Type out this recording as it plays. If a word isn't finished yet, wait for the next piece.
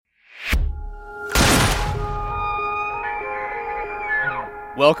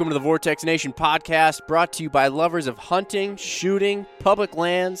Welcome to the Vortex Nation podcast, brought to you by lovers of hunting, shooting, public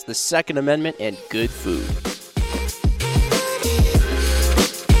lands, the Second Amendment, and good food.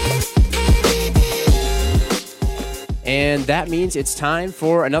 And that means it's time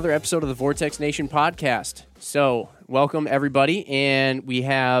for another episode of the Vortex Nation podcast. So, welcome everybody, and we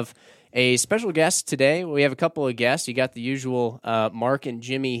have a special guest today. We have a couple of guests. You got the usual Mark and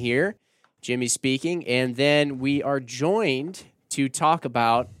Jimmy here. Jimmy speaking, and then we are joined to talk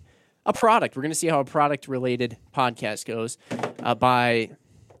about a product. We're going to see how a product-related podcast goes by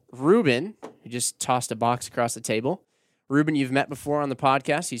Ruben, who just tossed a box across the table. Ruben, you've met before on the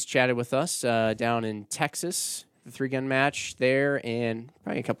podcast. He's chatted with us down in Texas, the three-gun match there, and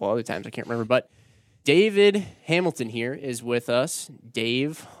probably a couple other times. I can't remember, but David Hamilton here is with us.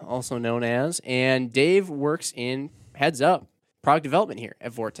 Dave, also known as, and Dave works in, heads up, product development here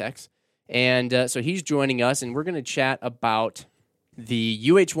at Vortex. And so he's joining us, and we're going to chat about the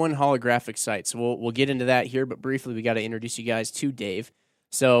UH-1 holographic sight. So we'll get into that here, but briefly we got to introduce you guys to Dave.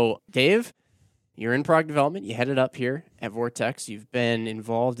 So Dave, you're in product development. You headed up here at Vortex. You've been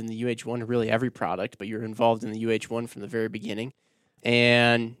involved in the UH-1, really every product, but you're involved in the UH-1 from the very beginning.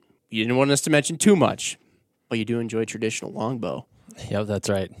 And you didn't want us to mention too much, but you do enjoy traditional longbow. Yep, that's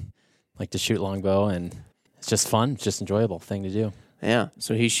right. Like to shoot longbow, and it's just fun. It's just an enjoyable thing to do. Yeah,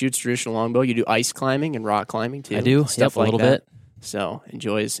 so he shoots traditional longbow. You do ice climbing and rock climbing too. I do, stuff like a little bit. So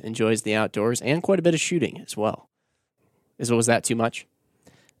enjoys the outdoors and quite a bit of shooting as well. Was that too much?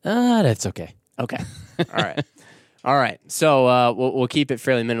 That's okay. Okay, all right. So we'll keep it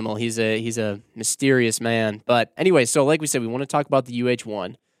fairly minimal. He's a mysterious man, but anyway. So like we said, we want to talk about the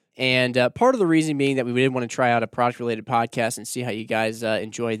UH-1, and part of the reason being that we did want to try out a product related podcast and see how you guys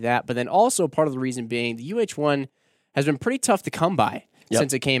enjoyed that. But then also part of the reason being the UH-1 has been pretty tough to come by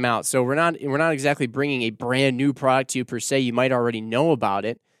since it came out. So we're not exactly bringing a brand new product to you per se. You might already know about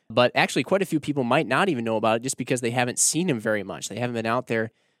it, but actually quite a few people might not even know about it just because they haven't seen him very much. They haven't been out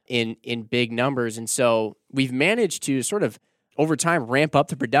there in big numbers. And so we've managed to sort of over time ramp up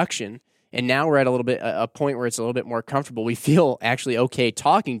the production. And now we're at a point where it's a little bit more comfortable. We feel actually okay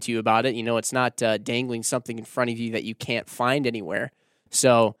talking to you about it. You know, it's not dangling something in front of you that you can't find anywhere.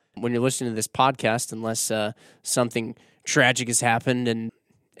 So when you're listening to this podcast, unless something tragic has happened and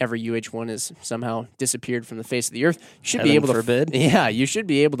every UH-1 has somehow disappeared from the face of the earth, you should be able to forbid. Yeah, you should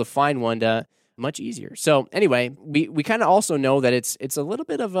be able to find one much easier. So anyway, we kind of also know that it's a little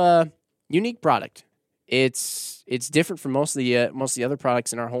bit of a unique product. It's different from most of the other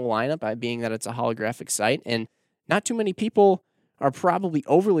products in our whole lineup by being that it's a holographic sight, and not too many people are probably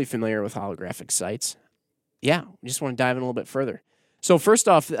overly familiar with holographic sights. Yeah, we just want to dive in a little bit further. So first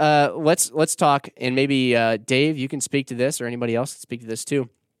off, let's talk, and maybe Dave, you can speak to this, or anybody else can speak to this too.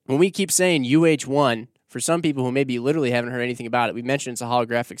 When we keep saying UH-1, for some people who maybe literally haven't heard anything about it, we mentioned it's a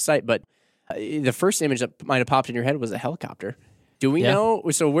holographic sight, but the first image that might have popped in your head was a helicopter. Do we know?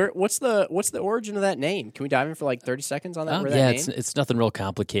 So what's the origin of that name? Can we dive in for like 30 seconds on that? It's nothing real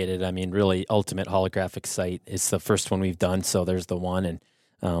complicated. I mean, really, ultimate holographic sight is the first one we've done. So there's the one, and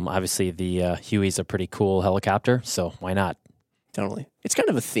obviously the Huey's a pretty cool helicopter. So why not? Totally. It's kind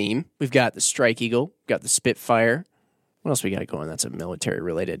of a theme. We've got the Strike Eagle, we've got the Spitfire. What else we got going? That's a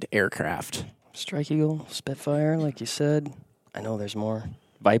military-related aircraft. Strike Eagle, Spitfire, like you said. I know there's more.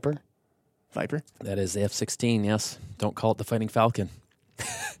 Viper? That is the F-16, yes. Don't call it the Fighting Falcon.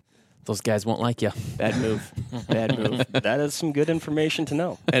 Those guys won't like you. Bad move. That is some good information to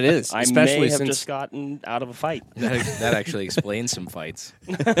know. It is. I may have just gotten out of a fight. That actually explains some fights.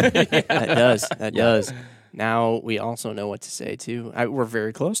 That does. Now we also know what to say, too. We're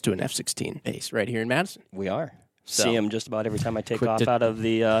very close to an F-16 base right here in Madison. We are. See them just about every time I take off out of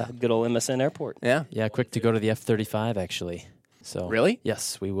the good old MSN airport. Yeah. Yeah, quick to go to the F-35, actually. So really?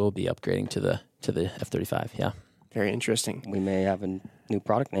 Yes, we will be upgrading to the F-35, yeah. Very interesting. We may have a new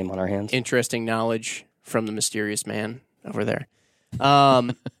product name on our hands. Interesting knowledge from the mysterious man over there.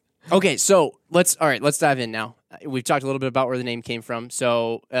 Okay, so let's dive in now. We've talked a little bit about where the name came from.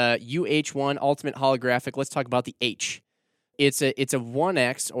 So UH-1 Ultimate Holographic. Let's talk about the H. It's a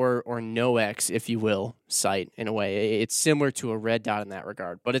 1X or no X, if you will, sight in a way. It's similar to a red dot in that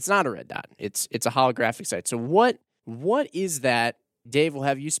regard, but it's not a red dot. It's a holographic sight. So what is that? Dave, we'll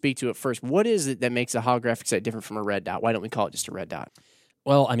have you speak to it first. What is it that makes a holographic sight different from a red dot? Why don't we call it just a red dot?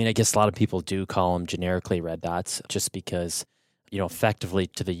 Well, I mean, I guess a lot of people do call them generically red dots just because, effectively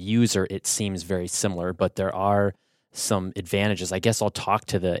to the user, it seems very similar, but there are some advantages. I guess I'll talk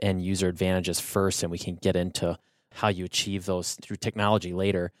to the end user advantages first, and we can get into how you achieve those through technology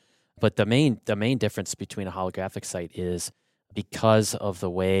later. But the main difference between a holographic sight is because of the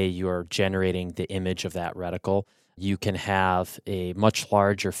way you're generating the image of that reticle, you can have a much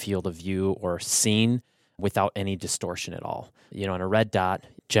larger field of view or scene without any distortion at all. In a red dot,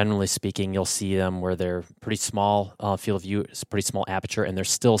 generally speaking, you'll see them where they're pretty small field of view, it's a pretty small aperture, and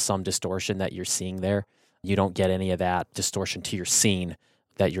there's still some distortion that you're seeing there. You don't get any of that distortion to your scene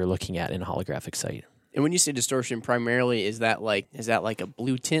that you're looking at in a holographic sight. And when you say distortion, primarily, is that like a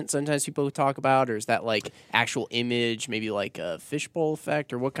blue tint sometimes people talk about, or is that like actual image, maybe like a fishbowl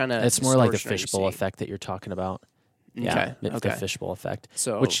effect, or what kind of? It's more like the fishbowl effect that you're talking about. Okay. Yeah, the fishbowl effect.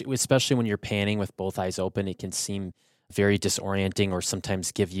 So, which, especially when you're panning with both eyes open, it can seem very disorienting, or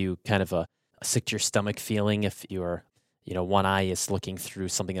sometimes give you kind of a sick to your stomach feeling if you're, one eye is looking through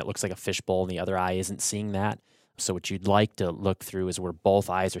something that looks like a fishbowl and the other eye isn't seeing that. So what you'd like to look through is where both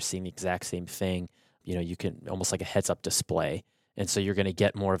eyes are seeing the exact same thing. You can almost like a heads-up display. And so you're going to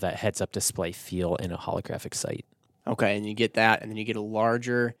get more of that heads-up display feel in a holographic sight. Okay, and you get that, and then you get a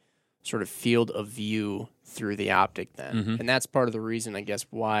larger sort of field of view through the optic then. Mm-hmm. And that's part of the reason, I guess,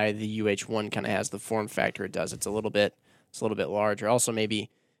 why the UH1 kind of has the form factor it does. It's a little bit larger. Also, maybe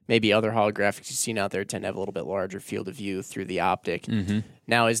other holographics you've seen out there tend to have a little bit larger field of view through the optic. Mm-hmm.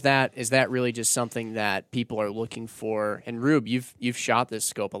 Now, is that really just something that people are looking for? And Rube, you've shot this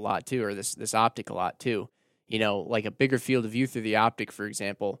scope a lot too, or this optic a lot too. Like a bigger field of view through the optic, for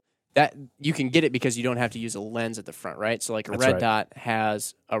example, that you can get it because you don't have to use a lens at the front, right? So like a red dot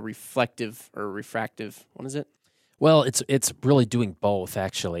has a reflective or refractive, what is it? Well, it's really doing both,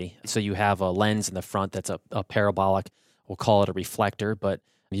 actually. So you have a lens in the front that's a parabolic, we'll call it a reflector, but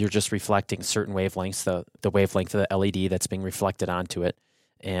you're just reflecting certain wavelengths, the wavelength of the LED that's being reflected onto it.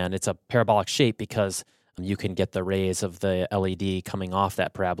 And it's a parabolic shape because you can get the rays of the LED coming off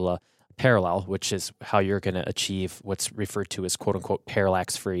that parabola parallel, which is how you're going to achieve what's referred to as quote-unquote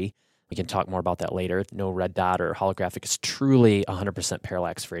parallax-free. We can talk more about that later. No red dot or holographic is truly 100%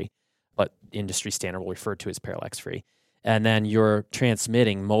 parallax-free, but industry standard will refer to as parallax-free. And then you're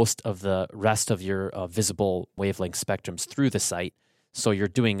transmitting most of the rest of your visible wavelength spectrums through the sight. So you're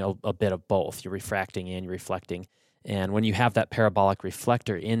doing a bit of both. You're refracting and you're reflecting. And when you have that parabolic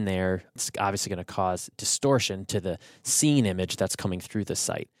reflector in there, it's obviously going to cause distortion to the scene image that's coming through the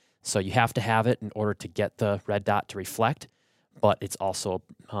sight. So you have to have it in order to get the red dot to reflect, but it's also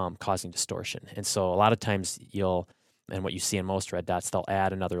causing distortion. And so a lot of times and what you see in most red dots, they'll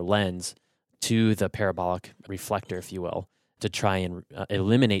add another lens to the parabolic reflector, if you will, to try and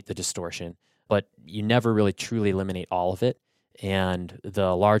eliminate the distortion. But you never really truly eliminate all of it. And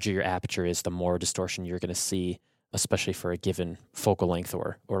the larger your aperture is, the more distortion you're going to see, especially for a given focal length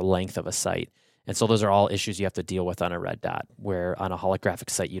or length of a sight. And so those are all issues you have to deal with on a red dot, where on a holographic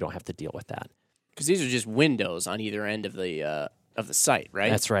sight, you don't have to deal with that. Because these are just windows on either end of the sight, right?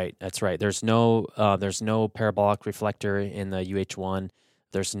 That's right. There's no parabolic reflector in the UH1.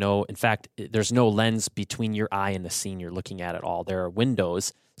 There's no lens between your eye and the scene you're looking at all. There are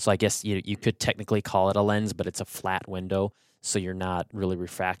windows, so I guess you could technically call it a lens, but it's a flat window, so you're not really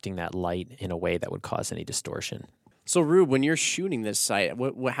refracting that light in a way that would cause any distortion. So, Rube, when you're shooting this sight,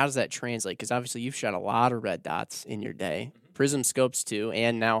 how does that translate? Because obviously you've shot a lot of red dots in your day, prism scopes too,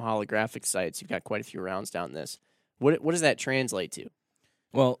 and now holographic sights. You've got quite a few rounds down this. What does that translate to?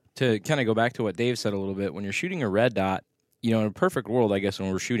 Well, to kind of go back to what Dave said a little bit, when you're shooting a red dot, in a perfect world, I guess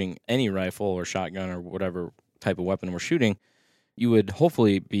when we're shooting any rifle or shotgun or whatever type of weapon we're shooting, you would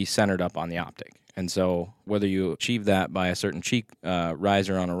hopefully be centered up on the optic. And so whether you achieve that by a certain cheek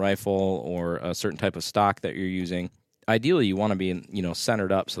riser on a rifle or a certain type of stock that you're using, ideally you want to be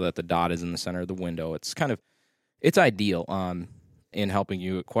centered up so that the dot is in the center of the window. It's ideal in helping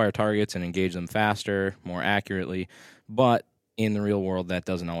you acquire targets and engage them faster, more accurately, but in the real world that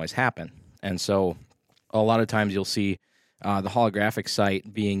doesn't always happen. And so a lot of times you'll see the holographic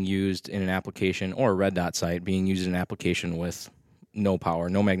sight being used in an application, or a red dot sight being used in an application with no power,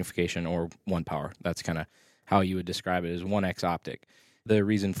 no magnification, or 1 power. That's kind of how you would describe it, as 1x optic. The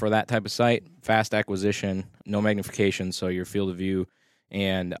reason for that type of sight, fast acquisition, no magnification, so your field of view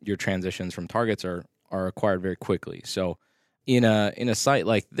and your transitions from targets are acquired very quickly. So in a sight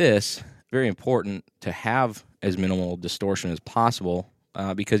like this, very important to have as minimal distortion as possible,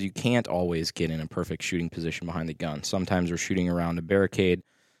 because you can't always get in a perfect shooting position behind the gun. Sometimes we're shooting around a barricade.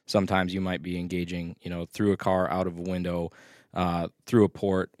 Sometimes you might be engaging, through a car, out of a window, through a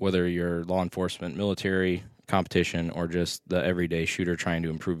port, whether you're law enforcement, military, competition, or just the everyday shooter trying to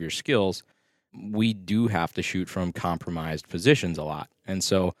improve your skills. We do have to shoot from compromised positions a lot. And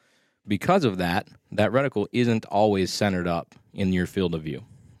so because of that reticle isn't always centered up in your field of view.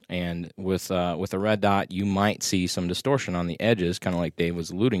 And with a red dot, you might see some distortion on the edges, kind of like Dave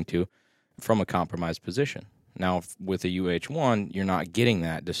was alluding to, from a compromised position. Now, with a UH1, you're not getting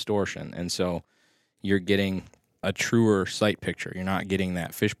that distortion. And so you're getting a truer sight picture. You're not getting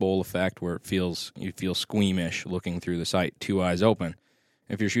that fishbowl effect where you feel squeamish looking through the sight, two eyes open.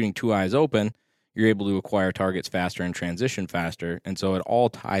 If you're shooting two eyes open, you're able to acquire targets faster and transition faster. And so it all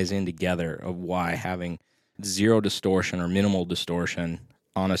ties in together of why having zero distortion or minimal distortion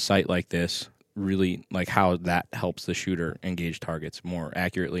on a sight like this, really like how that helps the shooter engage targets more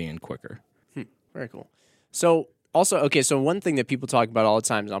accurately and quicker. Very cool. So also, okay, so one thing that people talk about all the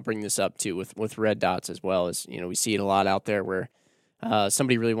time, and I'll bring this up too with red dots as well, is, we see it a lot out there where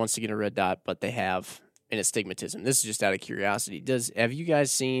somebody really wants to get a red dot, but they have an astigmatism. This is just out of curiosity. Have you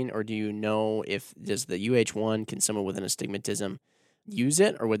guys seen, or do you know does the UH-1, can someone with an astigmatism use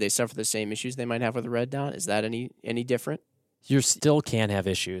it, or would they suffer the same issues they might have with a red dot? Is that any different? You still can have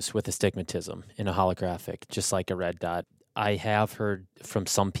issues with astigmatism in a holographic, just like a red dot. I have heard from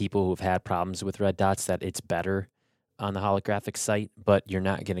some people who've had problems with red dots that it's better on the holographic sight, but you're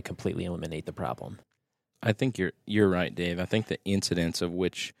not going to completely eliminate the problem. I think you're right, Dave. I think the incidence of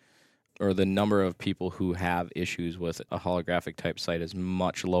which, or the number of people who have issues with a holographic type sight is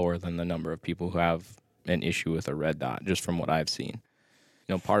much lower than the number of people who have an issue with a red dot, just from what I've seen.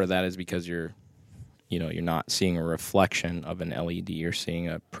 Part of that is because you're not seeing a reflection of an LED. You're seeing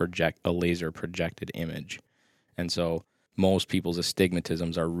a laser projected image. And so most people's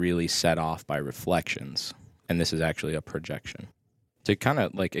astigmatisms are really set off by reflections. And this is actually a projection. To kind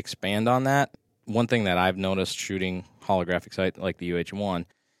of like expand on that, one thing that I've noticed shooting holographic sight like the UH-1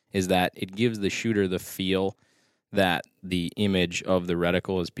 is that it gives the shooter the feel that the image of the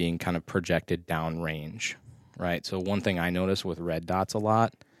reticle is being kind of projected downrange, right? So one thing I notice with red dots a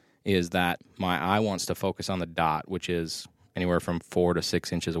lot is that my eye wants to focus on the dot, which is anywhere from 4 to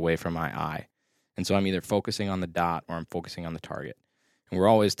 6 inches away from my eye. And so I'm either focusing on the dot or I'm focusing on the target. And we're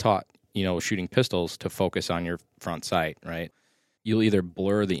always taught, shooting pistols to focus on your front sight, right? You'll either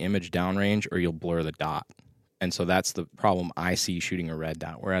blur the image downrange or you'll blur the dot. And so that's the problem I see shooting a red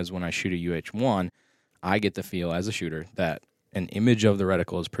dot. Whereas when I shoot a UH-1, I get the feel as a shooter that an image of the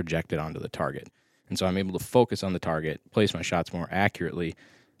reticle is projected onto the target. And so I'm able to focus on the target, place my shots more accurately,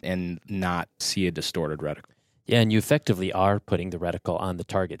 and not see a distorted reticle. Yeah, and you effectively are putting the reticle on the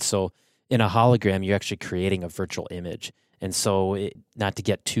target. So in a hologram, you're actually creating a virtual image. And so, not to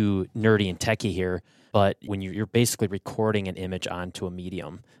get too nerdy and techie here, but when you're basically recording an image onto a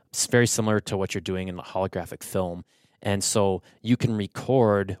medium, it's very similar to what you're doing in a holographic film. And so you can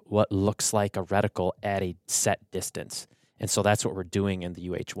record what looks like a reticle at a set distance. And so that's what we're doing in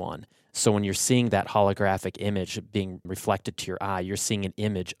the UH-1. So when you're seeing that holographic image being reflected to your eye, you're seeing an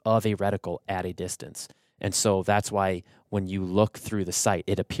image of a reticle at a distance. And so that's why when you look through the sight,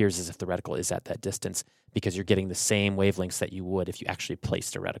 it appears as if the reticle is at that distance, because you're getting the same wavelengths that you would if you actually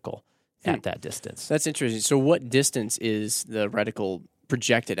placed a reticle at that distance. That's interesting. So what distance is the reticle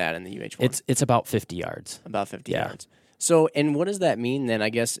projected at in the UH-1? It's about 50 yards. About 50 yards. So, and what does that mean then, I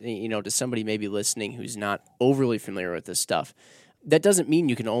guess, to somebody maybe listening who's not overly familiar with this stuff? That doesn't mean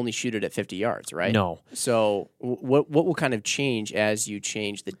you can only shoot it at 50 yards, right? No. So what will kind of change as you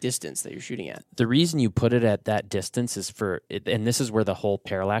change the distance that you're shooting at? The reason you put it at that distance is and this is where the whole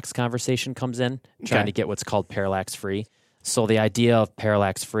parallax conversation comes in, trying to get what's called parallax free. So the idea of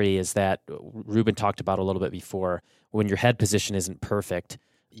parallax free is that Ruben talked about a little bit before. When your head position isn't perfect,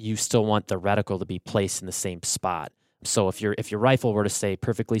 you still want the reticle to be placed in the same spot. So if your rifle were to stay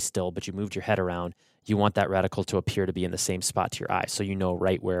perfectly still, but you moved your head around, you want that reticle to appear to be in the same spot to your eye, so you know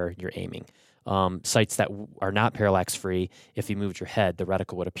right where you're aiming. Sights that are not parallax free, if you moved your head, the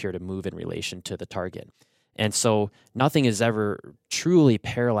reticle would appear to move in relation to the target. And so nothing is ever truly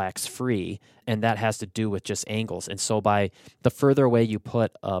parallax free, and that has to do with just angles. And so by the further away you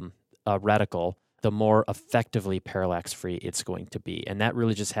put a reticle, the more effectively parallax free it's going to be. And that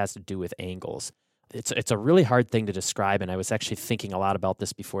really just has to do with angles. It's a really hard thing to describe, and I was actually thinking a lot about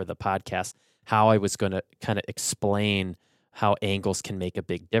this before the podcast, how I was going to kind of explain how angles can make a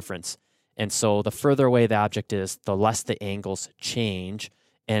big difference. And so the further away the object is, the less the angles change.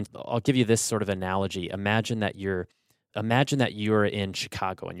 And I'll give you this sort of analogy. Imagine that you're in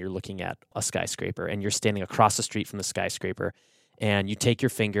Chicago and you're looking at a skyscraper and you're standing across the street from the skyscraper, and you take your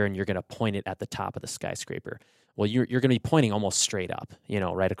finger and you're going to point it at the top of the skyscraper. Well, you're going to be pointing almost straight up,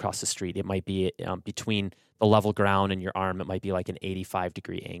 right across the street. It might be between the level ground and your arm. It might be like an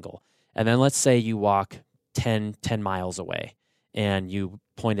 85-degree angle. And then let's say you walk 10 miles away and you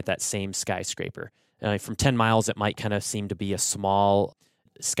point at that same skyscraper. From 10 miles, it might kind of seem to be a small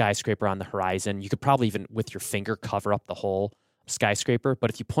skyscraper on the horizon. You could probably even, with your finger, cover up the whole skyscraper. But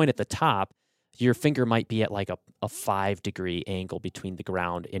if you point at the top, your finger might be at like a 5-degree angle between the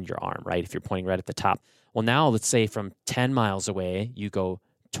ground and your arm, right? If you're pointing right at the top. Well, now let's say from 10 miles away, you go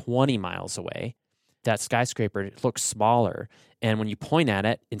 20 miles away. that skyscraper, it looks smaller. And when you point at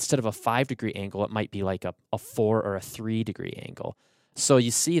it, instead of a 5-degree angle, it might be like a 4 or a 3-degree angle. So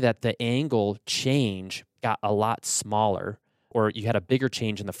you see that the angle change got a lot smaller, or you had a bigger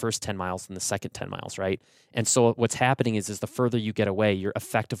change in the first 10 miles than the second 10 miles, right? And so what's happening is the further you get away, you're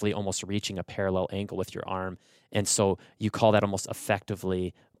effectively almost reaching a parallel angle with your arm. And so you call that almost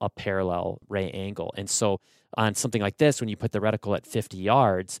effectively a parallel ray angle. And so on something like this, when you put the reticle at 50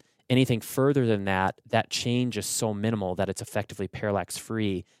 yards, anything further than that, that change is so minimal that it's effectively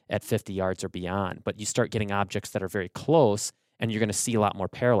parallax-free at 50 yards or beyond. But you start getting objects that are very close, and you're going to see a lot more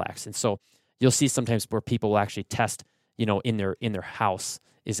parallax. And so you'll see sometimes where people will actually test, in their house,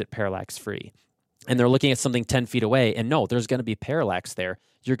 is it parallax free? And they're looking at something 10 feet away, and no, there's going to be parallax there.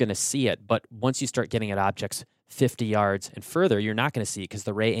 You're going to see it. But once you start getting at objects 50 yards and further, you're not going to see it, because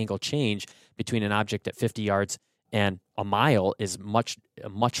the ray angle change between an object at 50 yards and a mile is much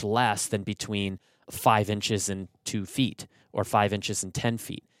less than between 5 inches and 2 feet, or 5 inches and 10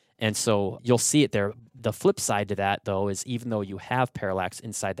 feet. And so you'll see it there. The flip side to that, though, is even though you have parallax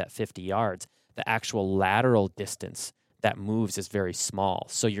inside that 50 yards, the actual lateral distance that moves is very small.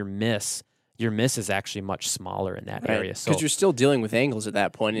 So your miss is actually much smaller in that area. Because you're still dealing with angles at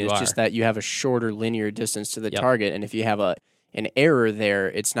that point. And it's just that you have a shorter linear distance to the target. And if you have an error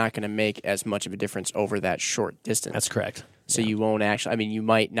there, it's not going to make as much of a difference over that short distance. That's correct. So you won't actually, you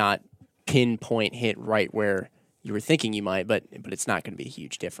might not pinpoint hit right where you were thinking you might, but it's not going to be a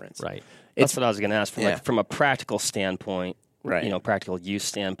huge difference. Right. That's what I was going to ask. From a practical standpoint, right. Practical use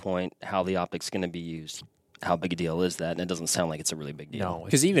standpoint, how the optic's going to be used. How big a deal is that? And it doesn't sound like it's a really big deal. No,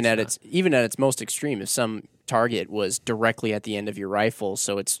 because even at its most extreme, if some target was directly at the end of your rifle,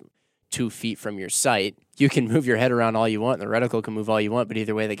 so it's 2 feet from your sight, you can move your head around all you want, and the reticle can move all you want, but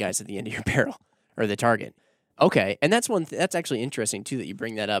either way, the guy's at the end of your barrel or the target. Okay, and that's that's actually interesting too that you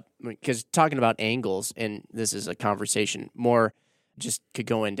bring that up, because talking about angles, and this is a conversation more just could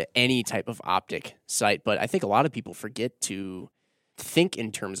go into any type of optic sight, but I think a lot of people forget to think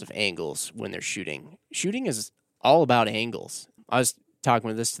in terms of angles when they're shooting. Shooting is all about angles. I was talking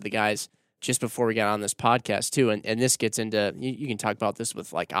with this to the guys just before we got on this podcast too, and this gets into, you can talk about this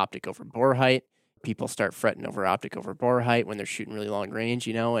with like optic over bore height. People start fretting over optic over bore height when they're shooting really long range,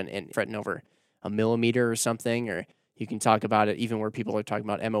 and fretting over a millimeter or something, or you can talk about it even where people are talking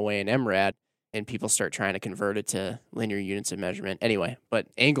about MOA and MRAD, and people start trying to convert it to linear units of measurement. Anyway, but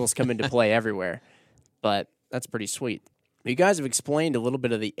angles come into play everywhere, but that's pretty sweet. You guys have explained a little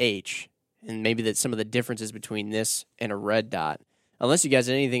bit of the H, and maybe that some of the differences between this and a red dot. Unless you guys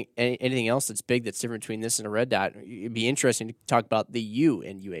have anything else that's big that's different between this and a red dot, it'd be interesting to talk about the U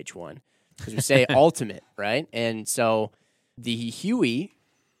in UH1, because we say ultimate, right? And so the Huey,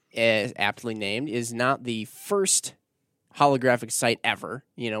 as aptly named, is not the first holographic sight ever.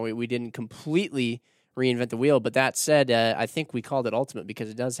 We didn't completely reinvent the wheel, but that said, I think we called it ultimate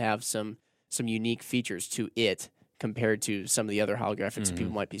because it does have some unique features to it compared to some of the other holographics that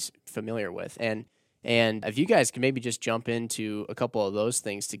people might be familiar with. And if you guys can maybe just jump into a couple of those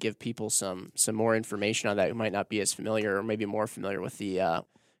things to give people some more information on that who might not be as familiar, or maybe more familiar with the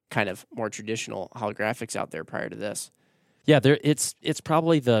kind of more traditional holographics out there prior to this. Yeah, it's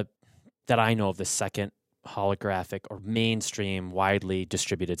probably that I know of the second holographic or mainstream, widely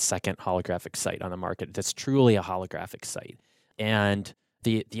distributed second holographic sight on the market that's truly a holographic sight. And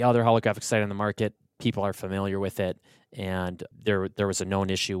the other holographic sight on the market, people are familiar with it, and there was a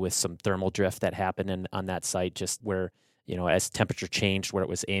known issue with some thermal drift that happened on that site, just where as temperature changed, where it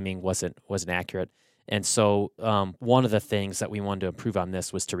was aiming wasn't accurate. And so one of the things that we wanted to improve on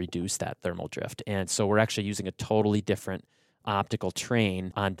this was to reduce that thermal drift. And so we're actually using a totally different optical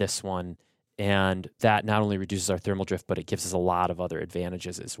train on this one, and that not only reduces our thermal drift, but it gives us a lot of other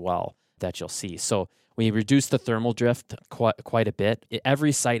advantages as well that you'll see. So we reduced the thermal drift quite a bit.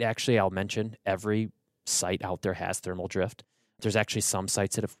 Every site, actually, I'll mention, every site out there has thermal drift. There's actually some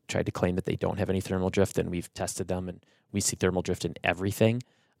sites that have tried to claim that they don't have any thermal drift, and we've tested them, and we see thermal drift in everything.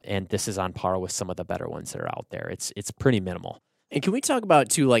 And this is on par with some of the better ones that are out there. It's pretty minimal. And can we talk about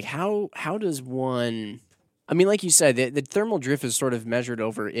too, like how does one? I mean, like you said, the thermal drift is sort of measured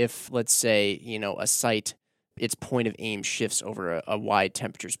over if, let's say, a site, its point of aim shifts over a wide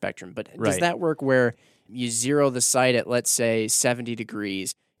temperature spectrum. But does that work where you zero the site at, let's say, 70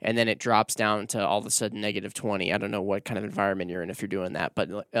 degrees, and then it drops down to all of a sudden negative 20? I don't know what kind of environment you're in if you're doing that,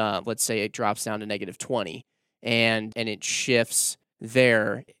 but let's say it drops down to negative 20, and it shifts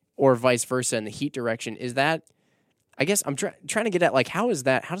there, or vice versa in the heat direction. Is that, I guess I'm trying to get at, like, how does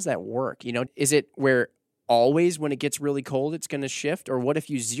that work? Is it where always when it gets really cold it's going to shift, or what if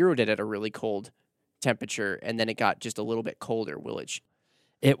you zeroed it at a really cold temperature and then it got just a little bit colder? Will it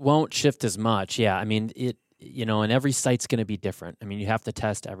It won't shift as much. Yeah. I mean, and every site's going to be different. I mean, you have to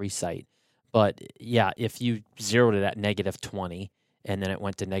test every site. But yeah, if you zeroed it at -20 and then it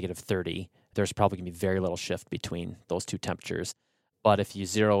went to -30, there's probably going to be very little shift between those two temperatures. But if you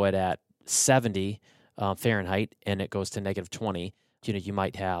zero it at 70 Fahrenheit and it goes to -20, you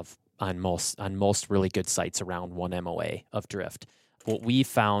might have on most really good sites around 1 MOA of drift. What we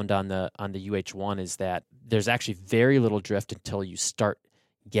found on the UH1 is that there's actually very little drift until you start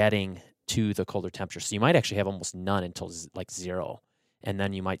getting to the colder temperature. So you might actually have almost none until like 0. And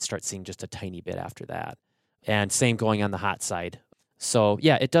then you might start seeing just a tiny bit after that. And same going on the hot side. So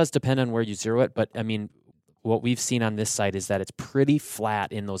yeah, it does depend on where you zero it. But I mean, what we've seen on this site is that it's pretty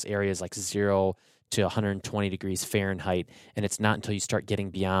flat in those areas like 0 to 120 degrees Fahrenheit. And it's not until you start getting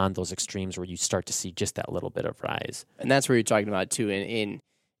beyond those extremes where you start to see just that little bit of rise. And that's where you're talking about too. In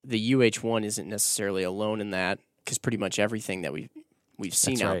the UH1 isn't necessarily alone in that, because pretty much everything that we've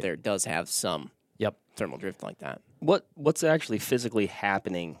seen That's out right. there does have some thermal drift like that. What's actually physically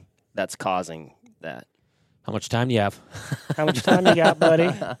happening that's causing that? How much time do you have? How much time you got,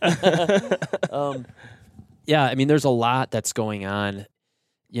 buddy? Yeah, I mean, there's a lot that's going on.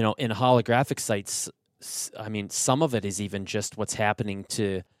 In holographic sites, I mean, some of it is even just what's happening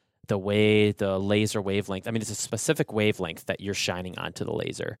to the way the laser wavelength. I mean, it's a specific wavelength that you're shining onto the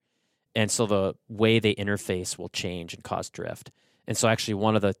laser. And so the way they interface will change and cause drift. And so actually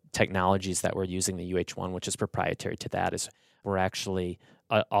one of the technologies that we're using, the UH1, which is proprietary to that, is we're actually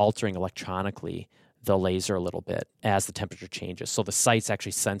altering electronically the laser a little bit as the temperature changes. So the site's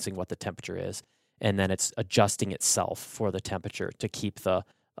actually sensing what the temperature is, and then it's adjusting itself for the temperature to keep the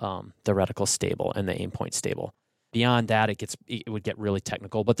reticle stable and the aim point stable. Beyond that, it would get really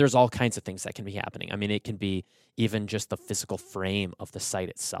technical, but there's all kinds of things that can be happening. I mean, it can be even just the physical frame of the site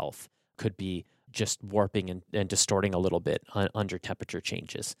itself could be just warping and distorting a little bit under temperature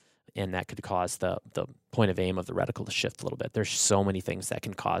changes, and that could cause the point of aim of the reticle to shift a little bit. There's so many things that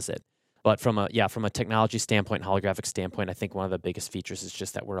can cause it. But from a technology standpoint, holographic standpoint, I think one of the biggest features is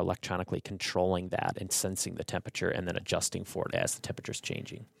just that we're electronically controlling that and sensing the temperature and then adjusting for it as the temperature's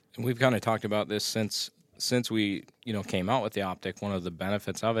changing. And we've kind of talked about this since we came out with the optic. One of the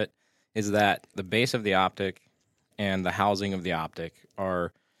benefits of it is that the base of the optic and the housing of the optic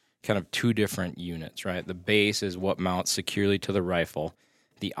are kind of two different units, right? The base is what mounts securely to the rifle.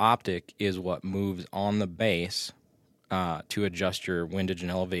 The optic is what moves on the base to adjust your windage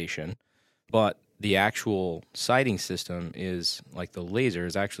and elevation. But the actual sighting system is, like the laser,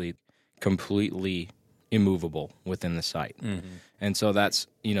 is actually completely immovable within the sight. Mm-hmm. And so that's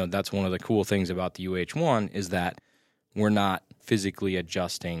one of the cool things about the UH1 is that we're not physically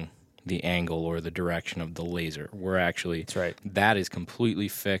adjusting the angle or the direction of the laser. We're actually, that is completely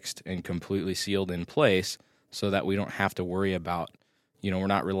fixed and completely sealed in place so that we don't have to worry about, we're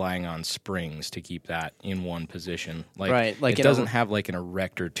not relying on springs to keep that in one position. Like it doesn't have like an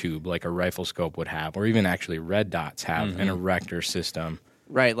erector tube like a rifle scope would have, or even actually red dots have an erector system.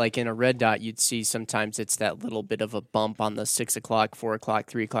 Right, like in a red dot, you'd see sometimes it's that little bit of a bump on the 6 o'clock, 4 o'clock,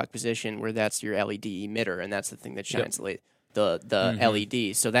 3 o'clock position where that's your LED emitter, and that's the thing that shines the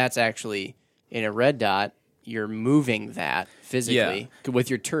LED. So that's actually, in a red dot, you're moving that physically with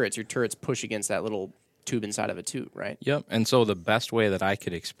your turrets. Your turrets push against that little tube inside of a tube, right? Yep. And so the best way that I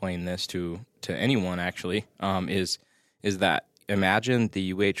could explain this to anyone actually is that imagine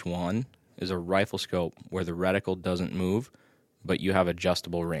the UH1 is a rifle scope where the reticle doesn't move, but you have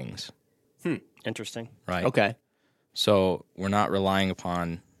adjustable rings. Interesting. Right. Okay. So we're not relying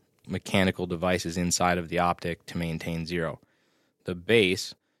upon mechanical devices inside of the optic to maintain zero. The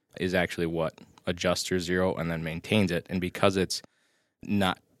base is actually what adjusts your zero and then maintains it. And because it's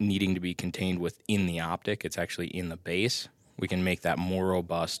not needing to be contained within the optic, it's actually in the base, we can make that more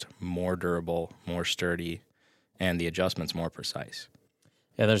robust, more durable, more sturdy, and the adjustments more precise.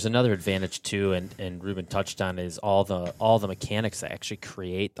 Yeah, there's another advantage too, and Ruben touched on is all the mechanics that actually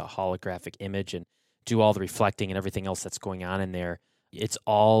create the holographic image and do all the reflecting and everything else that's going on in there. It's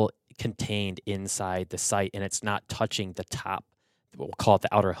all contained inside the sight, and it's not touching the top. We'll call it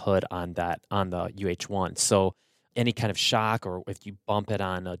the outer hood on the UH1. So any kind of shock, or if you bump it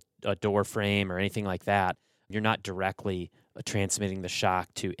on a door frame or anything like that, you're not directly transmitting the shock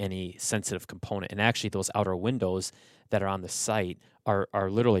to any sensitive component. And actually, those outer windows that are on the sight are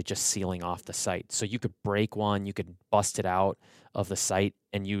literally just sealing off the sight. So you could break one, you could bust it out of the sight,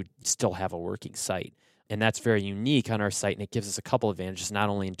 and you still have a working sight. And that's very unique on our site, and it gives us a couple advantages, not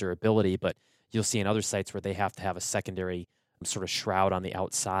only in durability, but you'll see in other sites where they have to have a secondary sort of shroud on the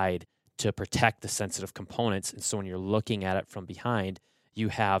outside to protect the sensitive components. And so when you're looking at it from behind, you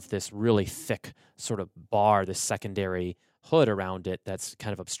have this really thick sort of bar, this secondary hood around it that's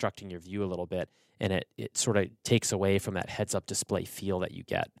kind of obstructing your view a little bit, and it sort of takes away from that heads-up display feel that you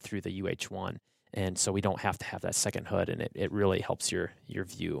get through the UH1. And so we don't have to have that second hood, and it really helps your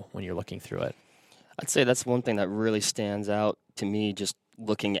view when you're looking through it. I'd say that's one thing that really stands out to me just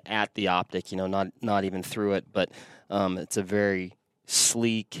looking at the optic, not even through it, but it's a very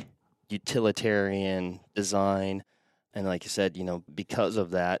sleek, utilitarian design. And like you said, because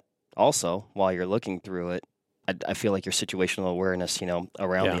of that, also, while you're looking through it, I feel like your situational awareness,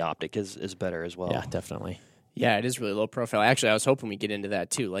 around the optic is better as well. Yeah, definitely. Yeah, it is really low profile. Actually, I was hoping we get into that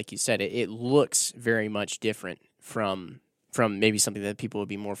too. Like you said, it looks very much different from maybe something that people would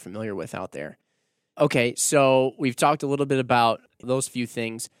be more familiar with out there. Okay, so we've talked a little bit about those few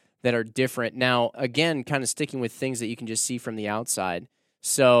things that are different. Now, again, kind of sticking with things that you can just see from the outside.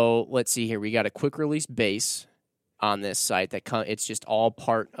 So let's see here. We got a quick release base on this site it's just all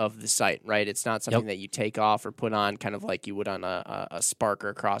part of the site, right? It's not something that you take off or put on kind of like you would on a Spark or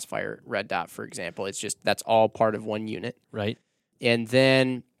a Crossfire red dot, for example. It's just that's all part of one unit. Right. And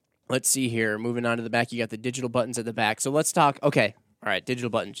then let's see here. Moving on to the back, you got the digital buttons at the back. So let's talk. Okay. All right. Digital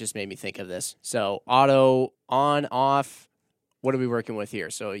buttons just made me think of this. So auto, on, off. What are we working with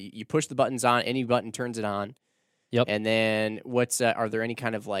here? So you push the buttons on. Any button turns it on. Yep. And then are there any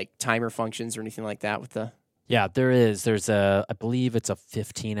kind of like timer functions or anything like that with the... Yeah, there is. I believe it's a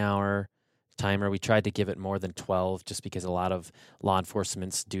 15-hour timer. We tried to give it more than 12 just because a lot of law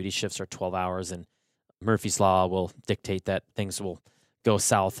enforcement's duty shifts are 12 hours, and Murphy's Law will dictate that things will go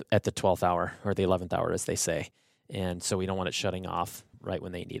south at the 12th hour or the 11th hour, as they say. And so we don't want it shutting off right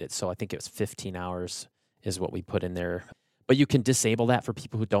when they need it. So I think it was 15 hours is what we put in there. But you can disable that for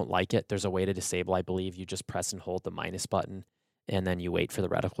people who don't like it. There's a way to disable, I believe. You just press and hold the minus button, and then you wait for the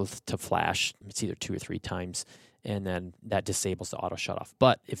reticle to flash. It's either 2 or 3 times, and then that disables the auto shut-off.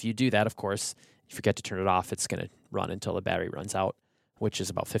 But if you do that, of course, you forget to turn it off, it's going to run until the battery runs out, which is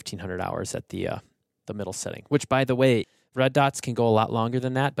about 1,500 hours at the middle setting. Which, by the way, red dots can go a lot longer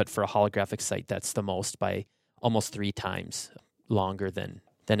than that, but for a holographic sight, that's the most by almost 3 times longer than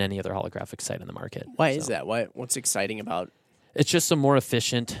any other holographic sight on the market. Why is that? What's exciting about? It's just a more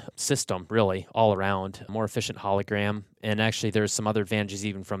efficient system, really, all around. A more efficient hologram. And actually, there's some other advantages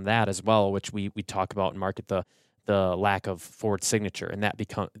even from that as well, which we talk about and market the lack of forward signature. And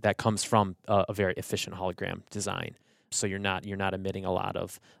that comes from a very efficient hologram design. So you're not emitting a lot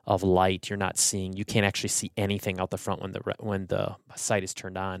of light. You can't actually see anything out the front when the sight is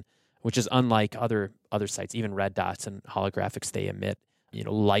turned on, which is unlike other sights. Even red dots and holographics, they emit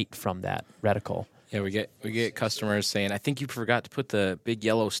light from that reticle. Yeah, we get customers saying, "I think you forgot to put the big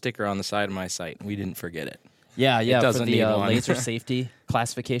yellow sticker on the side of my sight." We didn't forget it. Yeah, it doesn't for the need one. laser safety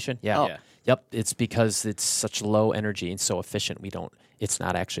classification. Yeah. Oh. Yeah. Yep, it's because it's such low energy and so efficient. It's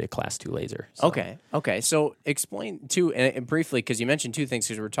not actually a class 2 laser. So. Okay. So explain too, and briefly, because you mentioned 2 things.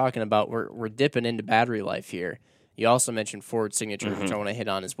 Because we're talking about we're dipping into battery life here. You also mentioned forward signature, which I want to hit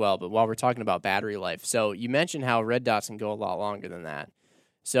on as well. But while we're talking about battery life, so you mentioned how red dots can go a lot longer than that.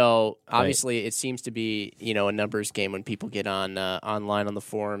 So obviously, It seems to be a numbers game when people get on online on the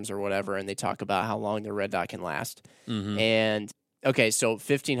forums or whatever, and they talk about how long their red dot can last. Mm-hmm. And okay, so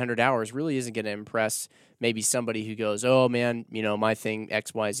 1,500 hours really isn't going to impress maybe somebody who goes, "Oh man, my thing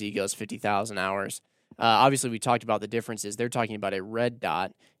XYZ goes 50,000 hours." Obviously, we talked about the differences. They're talking about a red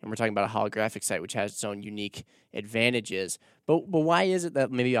dot, and we're talking about a holographic sight, which has its own unique advantages. But why is it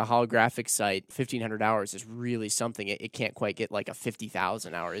that maybe a holographic sight, 1,500 hours, is really something? It can't quite get like a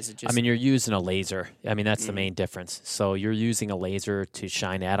 50,000 hour. Is it just? You're using a laser. That's the main difference. So you're using a laser to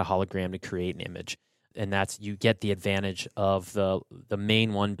shine at a hologram to create an image, and you get the advantage of the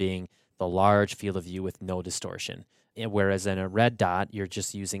main one being the large field of view with no distortion. Whereas in a red dot, you're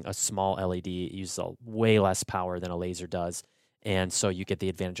just using a small LED. It uses way less power than a laser does. And so you get the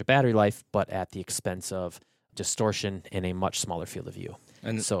advantage of battery life, but at the expense of distortion and a much smaller field of view.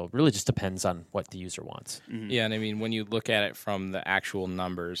 And so it really just depends on what the user wants. Mm-hmm. Yeah, and when you look at it from the actual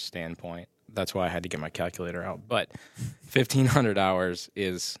numbers standpoint, that's why I had to get my calculator out. But 1,500 hours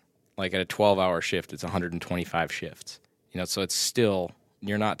is like at a 12-hour shift, it's 125 shifts. So it's still,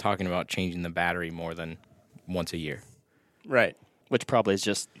 you're not talking about changing the battery more than once a year. Right. Which probably is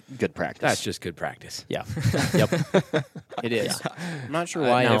just good practice. That's just good practice. Yeah. Yep. It is. Yeah. I'm not sure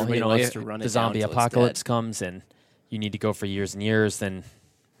why everybody likes to run it. The zombie apocalypse comes and you need to go for years and years, then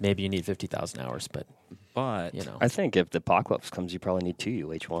maybe you need 50,000 hours. But I think if the apocalypse comes, you probably need 2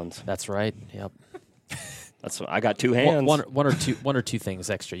 UH1s. That's right. Yep. That's what, I got 2 hands. One or two things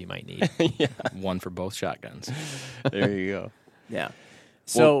extra you might need. Yeah. One for both shotguns. There you go. Yeah.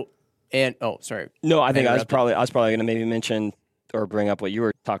 So. Sorry. No, I think I was probably going to maybe mention or bring up what you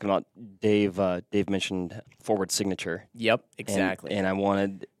were talking about, Dave. Dave mentioned forward signature. Yep, exactly. And I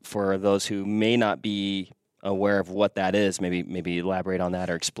wanted, for those who may not be aware of what that is, maybe elaborate on that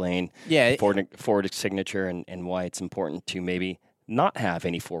or explain forward signature and why it's important to maybe not have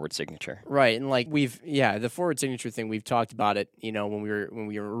any forward signature. Right, and like the forward signature thing, we've talked about it, when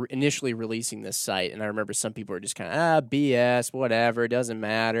we were initially releasing this site, and I remember some people were just kind of BS, whatever, it doesn't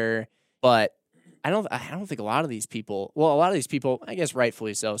matter. But I don't think a lot of these people, I guess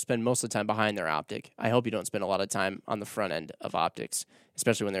rightfully so, spend most of the time behind their optic. I hope you don't spend a lot of time on the front end of optics,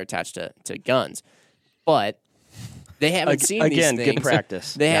 especially when they're attached to guns. But they haven't seen these things. Again, good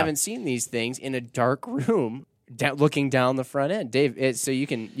practice. They haven't seen these things in a dark room looking down the front end. Dave, so you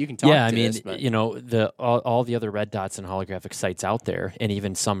can talk to this. But. All the other red dots and holographic sights out there, and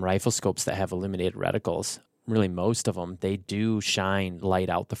even some rifle scopes that have illuminated reticles, really most of them, they do shine light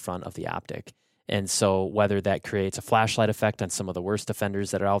out the front of the optic. And so whether that creates a flashlight effect on some of the worst offenders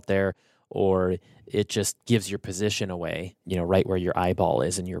that are out there, or it just gives your position away, right where your eyeball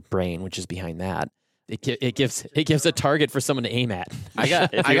is in your brain, which is behind that. It gives a target for someone to aim at.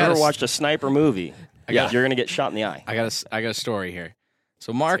 If you ever watched a sniper movie, you're going to get shot in the eye. I got a story here.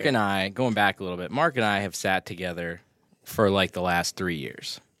 So Mark and I, going back a little bit, Mark and I have sat together for like the last 3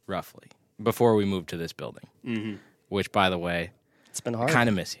 years, roughly, before we moved to this building. Mm-hmm. Which, by the way, it's been hard. I kind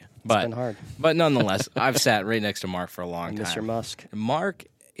of miss you. It's been hard. But nonetheless, I've sat right next to Mark for a long time. Mr. Musk. Mark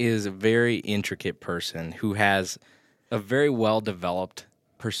is a very intricate person who has a very well-developed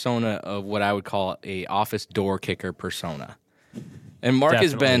persona of what I would call a office door kicker persona. And Mark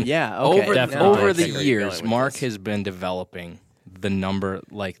has been, over the years, Mark has been developing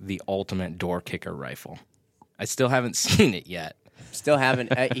the ultimate door kicker rifle. I still haven't seen it yet. Still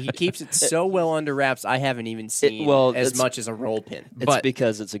haven't. He keeps it so well under wraps, I haven't even seen as much as a roll pin. It's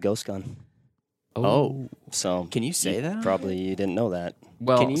because it's a ghost gun. Oh. So can you say that? Probably you didn't know that.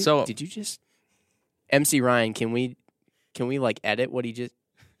 Well, did you just... MC Ryan, can we edit what he just...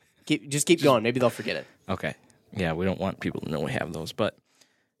 Keep going. Maybe they'll forget it. Okay. Yeah, we don't want people to know we have those. But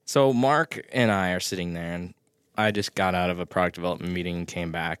so Mark and I are sitting there, and I just got out of a product development meeting and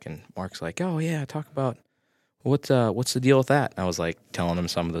came back, and Mark's like, "Oh yeah, talk about what's the deal with that?" And I was like telling him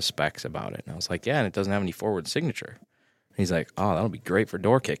some of the specs about it, and I was like, "Yeah, and it doesn't have any forward signature." And he's like, "Oh, that'll be great for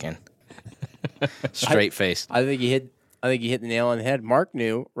door kicking." Straight faced. I think you hit the nail on the head. Mark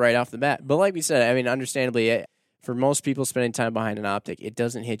knew right off the bat, but like we said, I mean, understandably. For most people spending time behind an optic, it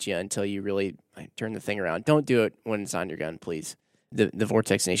doesn't hit you until you really turn the thing around. Don't do it when it's on your gun, please. The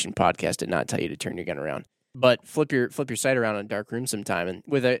Vortex Nation podcast did not tell you to turn your gun around. But flip your sight around in a dark room sometime, and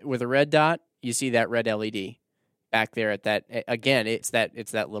with a red dot, you see that red LED back there at that. Again, it's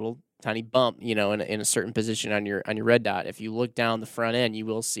that little tiny bump, in a certain position on your red dot. If you look down the front end, you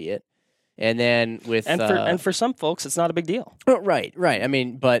will see it. And then for some folks, it's not a big deal. Right. I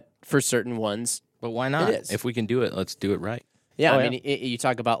mean, but for certain ones. But why not? If we can do it, let's do it right. Yeah, I mean, you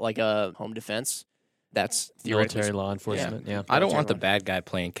talk about like a home defense. That's military law enforcement. Yeah. I don't want the bad guy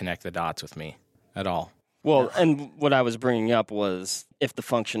playing connect the dots with me at all. Well, and what I was bringing up was if the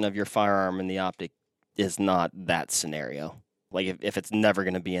function of your firearm in the optic is not that scenario. Like if it's never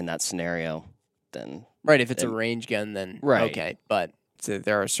going to be in that scenario, then right. If it's a range gun, then okay. But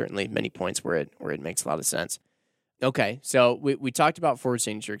there are certainly many points where it makes a lot of sense. Okay, so we talked about forward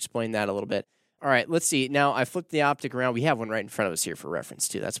signature. Explain that a little bit. All right, let's see. Now, I flipped the optic around. We have one right in front of us here for reference,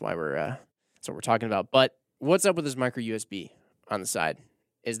 too. That's why that's what we're talking about. But what's up with this micro USB on the side?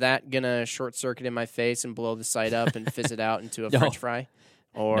 Is that going to short circuit in my face and blow the sight up and fizz it out into a French fry?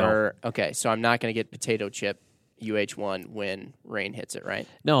 Or, okay, so I'm not going to get potato chip UH1 when rain hits it, right?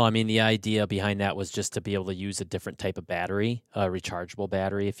 No, I mean, the idea behind that was just to be able to use a different type of battery, a rechargeable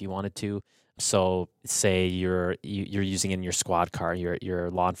battery if you wanted to. So say you're using it in your squad car, your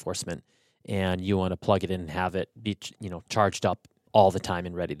law enforcement, and you want to plug it in and have it be charged up all the time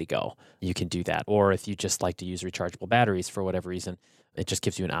and ready to go. You can do that. Or if you just like to use rechargeable batteries for whatever reason, it just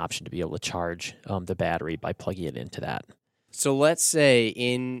gives you an option to be able to charge the battery by plugging it into that. So let's say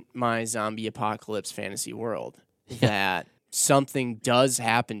in my zombie apocalypse fantasy world that something does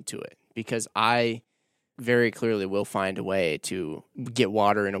happen to it, because I very clearly will find a way to get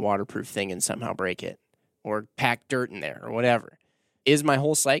water in a waterproof thing and somehow break it, or pack dirt in there or whatever. Is my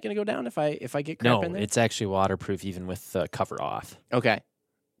whole site going to go down if I get crap in there? No, it's actually waterproof even with the cover off. Okay.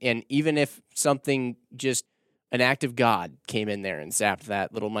 And even if something, just an act of God came in there and zapped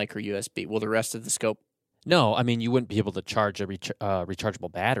that little micro USB, will the rest of the scope? No, I mean, you wouldn't be able to charge a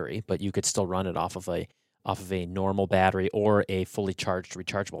rechargeable battery, but you could still run it off of a normal battery or a fully charged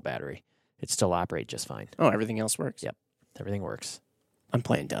rechargeable battery. It'd still operate just fine. Oh, everything else works? Yep, everything works. I'm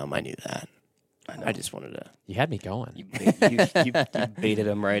playing dumb. I knew that. I just wanted to. You had me going. You baited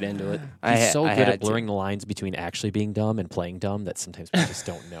him right into it. He's so I good had at blurring the lines between actually being dumb and playing dumb that sometimes we just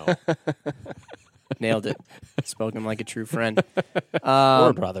don't know. Nailed it. Spoken like a true friend.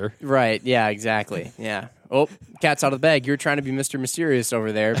 Or brother. Right. Yeah, exactly. Yeah. Oh, cat's out of the bag. You're trying to be Mr. Mysterious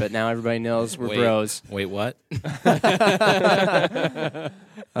over there, but now everybody knows we're bros. Wait, what?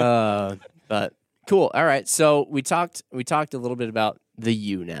 But cool. All right. So we talked a little bit about the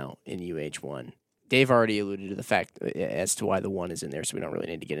U now in UH1. Dave already alluded to the fact as to why the 1 is in there, so we don't really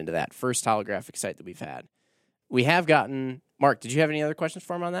need to get into that. First holographic sight that we've had. We have gotten... Mark, did you have any other questions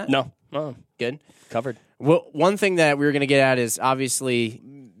for him on that? No. Good. Covered. Well, one thing that we were going to get at is obviously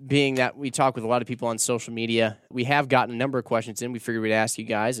being that we talk with a lot of people on social media, we have gotten a number of questions in. We figured we'd ask you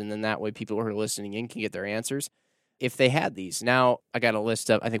guys, and then that way people who are listening in can get their answers if they had these. Now, I got a list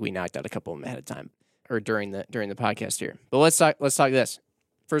of, I think we knocked out a couple of them ahead of time or during the podcast here. But let's talk this.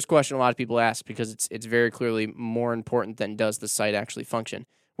 First question a lot of people ask because it's very clearly more important than does the site actually function.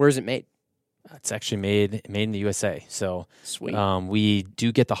 Where is it made? It's actually made in the USA. So Sweet. We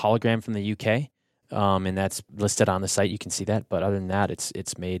do get the hologram from the UK, and that's listed on the site. You can see that. But other than that,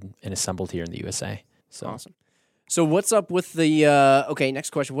 it's made and assembled here in the USA. So Awesome. So what's up with the next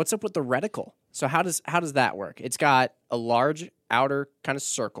question. What's up with the reticle? So how does that work? It's got a large outer kind of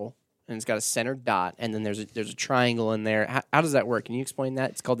circle, and it's got a center dot, and then there's a triangle in there. How does that work? Can you explain that?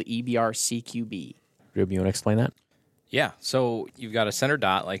 It's called the EBR CQB. Rube, you want to explain that? Yeah, so you've got a center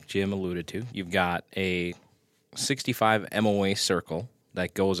dot, like Jim alluded to. You've got a 65 MOA circle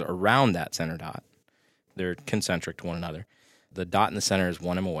that goes around that center dot. They're concentric to one another. The dot in the center is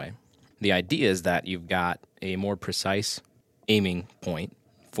 1 MOA. The idea is that you've got a more precise aiming point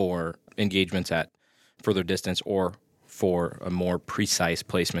for engagements at further distance or for a more precise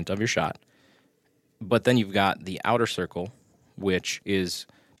placement of your shot. But then you've got the outer circle, which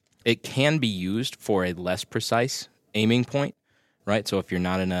it can be used for a less precise aiming point, right? So if you're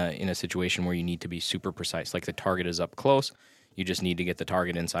not in a situation where you need to be super precise, like the target is up close, you just need to get the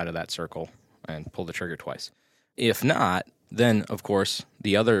target inside of that circle and pull the trigger twice. If not, then of course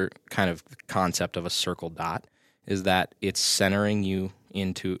the other kind of concept of a circle dot is that it's drawing you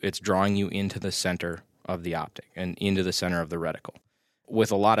into the center of the optic and into the center of the reticle. With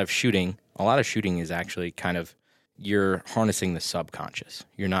a lot of shooting is actually kind of, you're harnessing the subconscious.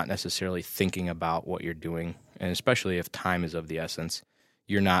 You're not necessarily thinking about what you're doing. And especially if time is of the essence,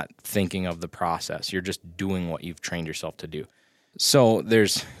 you're not thinking of the process. You're just doing what you've trained yourself to do. So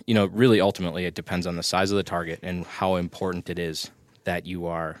there's, really ultimately it depends on the size of the target and how important it is that you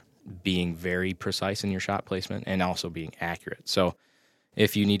are being very precise in your shot placement and also being accurate. So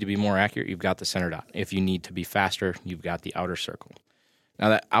if you need to be more accurate, you've got the center dot. If you need to be faster, you've got the outer circle. Now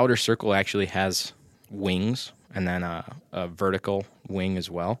that outer circle actually has wings and then a vertical wing as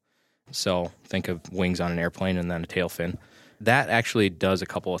well. So think of wings on an airplane and then a tail fin. That actually does a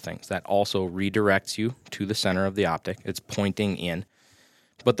couple of things. That also redirects you to the center of the optic. It's pointing in.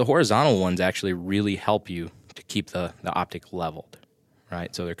 But the horizontal ones actually really help you to keep the optic leveled,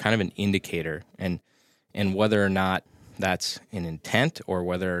 right? So they're kind of an indicator. And whether or not that's an intent or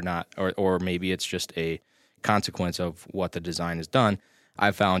whether or not, or maybe it's just a consequence of what the design has done,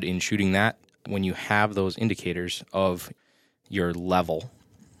 I've found in shooting that, when you have those indicators of your level,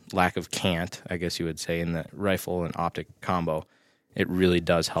 lack of cant, I guess you would say, in the rifle and optic combo, it really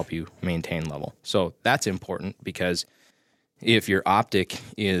does help you maintain level. So that's important because if your optic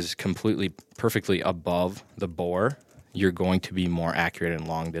is perfectly above the bore, you're going to be more accurate in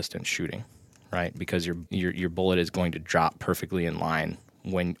long distance shooting, right? Because your bullet is going to drop perfectly in line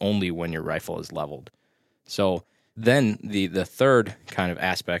only when your rifle is leveled. So then the third kind of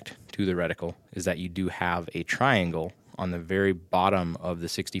aspect to the reticle is that you do have a triangle on the very bottom of the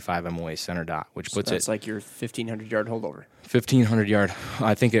 65 MOA center dot, which puts it's like your 1,500-yard holdover. 1,500 yard.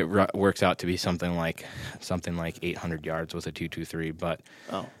 I think it works out to be something like 800 yards with a 223. But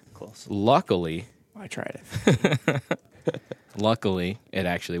close. Luckily, I tried it. Luckily, it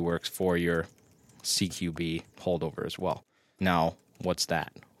actually works for your CQB holdover as well. Now, what's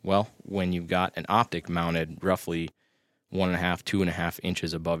that? Well, when you've got an optic mounted roughly 1.5, 2.5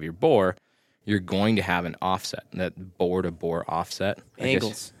 inches above your bore, you're going to have an offset, that bore-to-bore offset.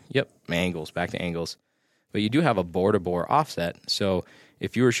 Angles. Angles, back to angles. But you do have a bore-to-bore offset, so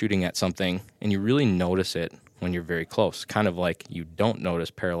if you were shooting at something and you really notice it when you're very close, kind of like you don't notice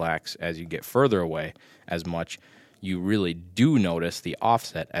parallax as you get further away as much, you really do notice the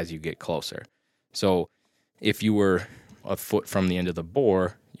offset as you get closer. So if you were a foot from the end of the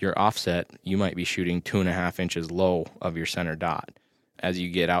bore, your offset, you might be shooting 2.5 inches low of your center dot. As you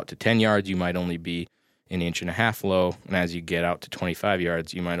get out to 10 yards, you might only be an inch and a half low, and as you get out to 25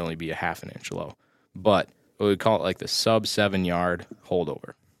 yards, you might only be a half an inch low. But we would call it like the sub 7 yard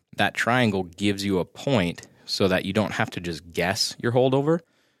holdover. That triangle gives you a point so that you don't have to just guess your holdover.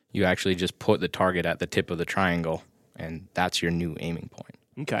 You actually just put the target at the tip of the triangle, and that's your new aiming point.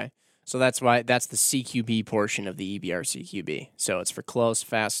 Okay. So that's the CQB portion of the EBR CQB. So it's for close,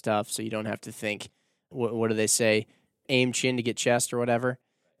 fast stuff, so you don't have to think, what do they say, aim chin to get chest or whatever.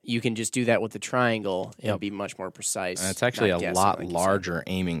 You can just do that with the triangle and be much more precise. And it's actually not a guessing, lot like you larger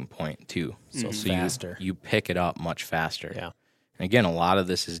aiming point, too. So faster. You pick it up much faster. Yeah. And again, a lot of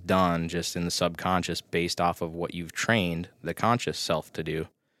this is done just in the subconscious based off of what you've trained the conscious self to do.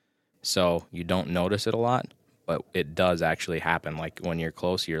 So you don't notice it a lot, but it does actually happen. Like when you're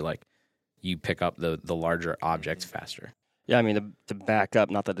close, you pick up the larger objects faster. Yeah, I mean, to back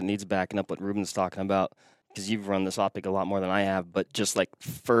up, not that it needs backing up what Ruben's talking about, because you've run this optic a lot more than I have, but just like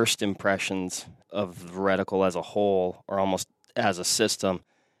first impressions of the reticle as a whole or almost as a system,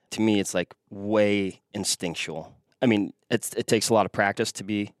 to me, it's like way instinctual. I mean, it takes a lot of practice to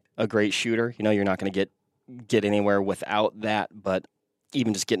be a great shooter. You know, you're not going to get anywhere without that, but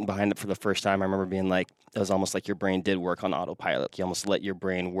even just getting behind it for the first time, I remember being like, it was almost like your brain did work on autopilot. You almost let your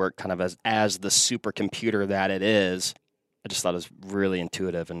brain work kind of as the supercomputer that it is. I just thought it was really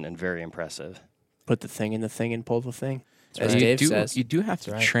intuitive and very impressive. Put the thing in the thing and pull the thing. As You Dave do- says. You do have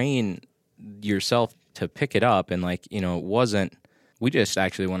to right. train yourself to pick it up. And it wasn't, we just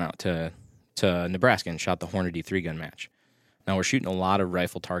actually went out to Nebraska and shot the Hornady 3-gun match. Now we're shooting a lot of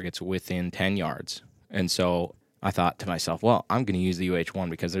rifle targets within 10 yards. And so I thought to myself, well, I'm going to use the UH-1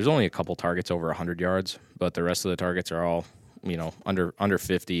 because there's only a couple targets over 100 yards, but the rest of the targets are all, under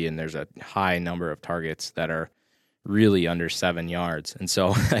 50, and there's a high number of targets that are really under 7 yards. And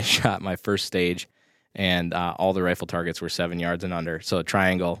so I shot my first stage, and all the rifle targets were 7 yards and under. So a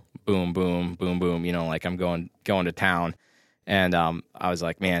triangle, boom, boom, boom, boom, like I'm going to town. And I was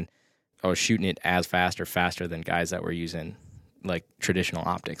like, man, I was shooting it as fast or faster than guys that were using like traditional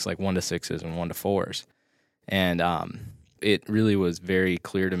optics, like 1-6s and 1-4s. And it really was very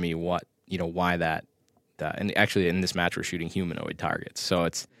clear to me why that. And actually, in this match, we're shooting humanoid targets, so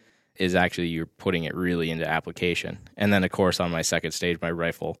is actually you're putting it really into application. And then, of course, on my second stage, my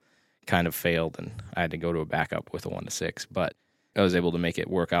rifle kind of failed, and I had to go to a backup with a 1-6. But I was able to make it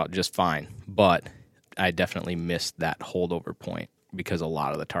work out just fine. But I definitely missed that holdover point because a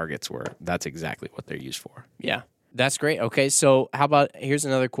lot of the targets that's exactly what they're used for. Yeah, that's great. Okay, so here's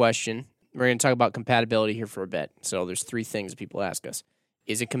another question. We're going to talk about compatibility here for a bit. So there's 3 things people ask us.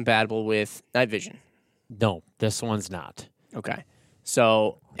 Is it compatible with night vision? No, this one's not. Okay.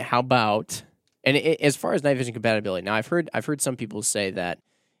 So how about, and as far as night vision compatibility, now I've heard some people say that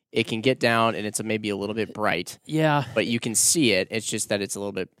it can get down and it's maybe a little bit bright, Yeah. but you can see it. It's just that it's a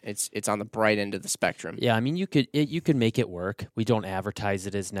little bit, it's on the bright end of the spectrum. Yeah, I mean, you could make it work. We don't advertise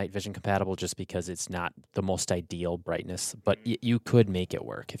it as night vision compatible just because it's not the most ideal brightness, but you could make it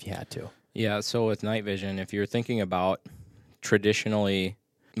work if you had to. Yeah, so with night vision, if you're thinking about traditionally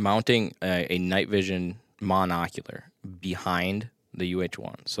mounting a night vision monocular behind the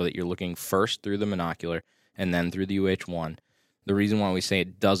UH-1 so that you're looking first through the monocular and then through the UH-1, the reason why we say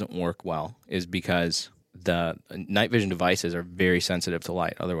it doesn't work well is because the night vision devices are very sensitive to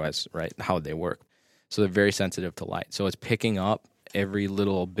light. Otherwise, right, how would they work? So they're very sensitive to light. So it's picking up every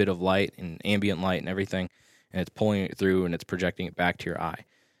little bit of light and ambient light and everything, and it's pulling it through and it's projecting it back to your eye.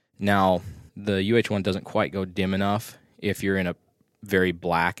 Now, the UH-1 doesn't quite go dim enough if you're in a very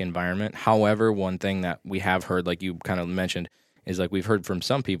black environment. However, one thing that we have heard, like you kind of mentioned, is like we've heard from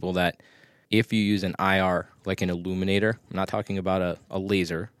some people that if you use an IR, like an illuminator, I'm not talking about a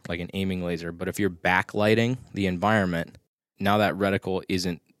laser, like an aiming laser, but if you're backlighting the environment, now that reticle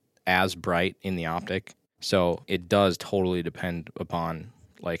isn't as bright in the optic. So it does totally depend upon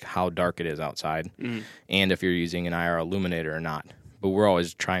like how dark it is outside and if you're using an IR illuminator or not. But we're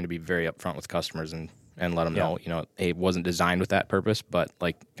always trying to be very upfront with customers and let them know, it wasn't designed with that purpose, but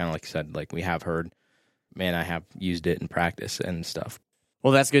like kind of like you said, like we have heard, man, I have used it in practice and stuff.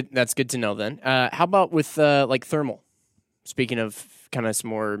 Well, that's good. That's good to know then. How about with like thermal? Speaking of kind of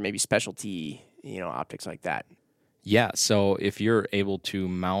some more maybe specialty, optics like that. Yeah, so if you're able to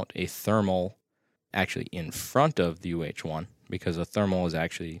mount a thermal actually in front of the UH-1, because a thermal is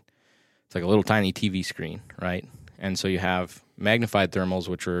actually, it's like a little tiny TV screen, right? And so you have magnified thermals,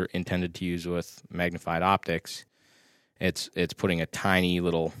 which are intended to use with magnified optics. It's putting a tiny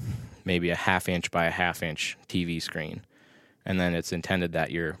little, maybe a 1/2 inch by a 1/2 inch TV screen. And then it's intended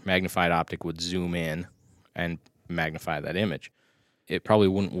that your magnified optic would zoom in and magnify that image. It probably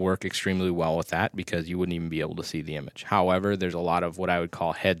wouldn't work extremely well with that because you wouldn't even be able to see the image. However, there's a lot of what I would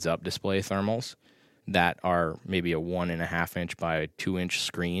call heads-up display thermals that are maybe a 1.5 inch by 2 inch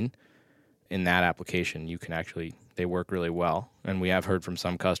screen. In that application, they work really well. And we have heard from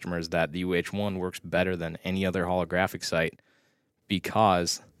some customers that the UH1 works better than any other holographic sight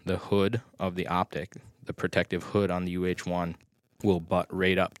because the hood of the optic, the protective hood on the UH1, will butt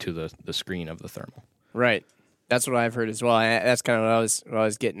right up to the screen of the thermal. Right. That's what I've heard as well. That's kind of what I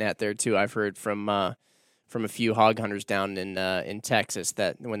was getting at there too. I've heard from a few hog hunters down in Texas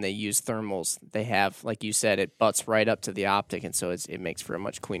that when they use thermals, they have, like you said, it butts right up to the optic, and so it makes for a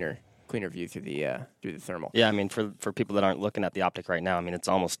much cleaner view through the thermal. Yeah, I mean, for people that aren't looking at the optic right now, I mean, it's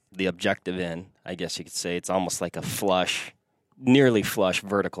almost the objective in, I guess you could say. It's almost like a nearly flush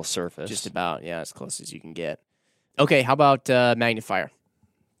vertical surface. Just about, yeah, as close as you can get. Okay, how about magnifier?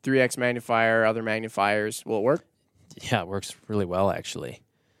 3x magnifier, other magnifiers. Will it work? Yeah, it works really well, actually.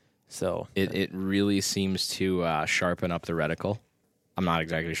 So It really seems to sharpen up the reticle. I'm not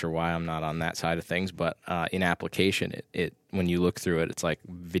exactly sure why. I'm not on that side of things, but in application, it when you look through it, it's like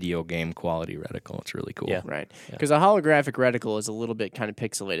video game quality reticle. It's really cool. Yeah. Right. Because a holographic reticle is a little bit kind of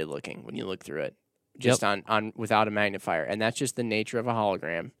pixelated looking when you look through it, just on without a magnifier, and that's just the nature of a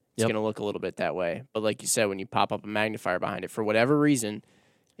hologram. It's going to look a little bit that way. But like you said, when you pop up a magnifier behind it, for whatever reason,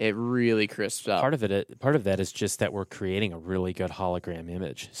 it really crisps up. Part of that is just that we're creating a really good hologram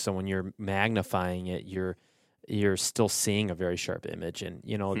image. So when you're magnifying it, you're still seeing a very sharp image, and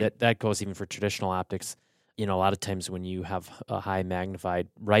that goes even for traditional optics. A lot of times when you have a high magnified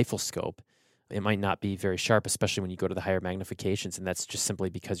rifle scope, it might not be very sharp, especially when you go to the higher magnifications, and that's just simply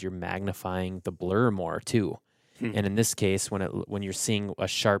because you're magnifying the blur more too. And in this case, when you're seeing a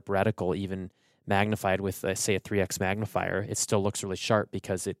sharp reticle, even magnified with, say, a 3x magnifier, it still looks really sharp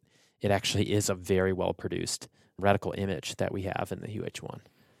because it actually is a very well-produced reticle image that we have in the UH1.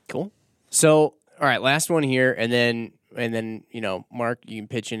 Cool. So, all right, last one here, and then Mark, you can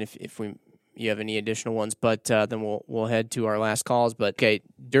pitch in if you have any additional ones, but then we'll head to our last calls. But okay,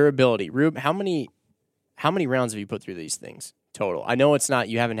 durability. Rube, how many rounds have you put through these things total? I know it's not,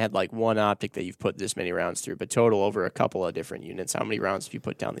 you haven't had like one optic that you've put this many rounds through, but total over a couple of different units. How many rounds have you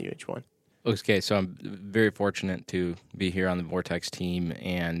put down the UH1? Okay, so I'm very fortunate to be here on the Vortex team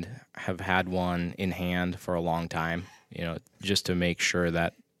and have had one in hand for a long time, just to make sure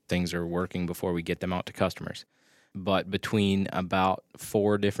that things are working before we get them out to customers. But between about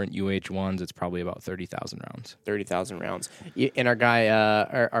 4 different UH1s, it's probably about 30,000 rounds. 30,000 rounds. And our guy,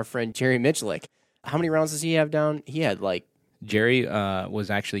 our friend Jerry Mitchlick, how many rounds does he have down? He had like... Jerry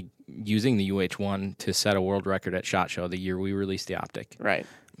was actually using the UH1 to set a world record at SHOT Show the year we released the optic. Right.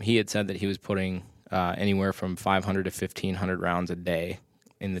 He had said that he was putting anywhere from 500 to 1,500 rounds a day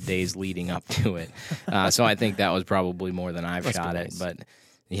in the days leading up to it. So I think that was probably more than I've shot it. But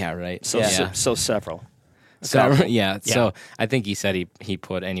yeah, right. So several. So I think he said he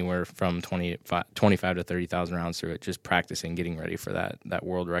put anywhere from 25 to 30,000 rounds through it, just practicing, getting ready for that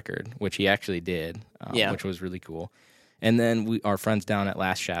world record, which he actually did, which was really cool. And then our friends down at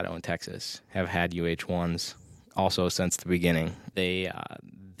Last Shadow in Texas have had UH1s also since the beginning.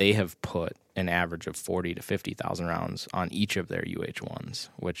 They have put an average of 40 to 50,000 rounds on each of their UH1s,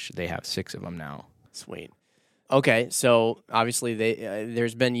 which they have 6 of them now. Sweet. Okay, so obviously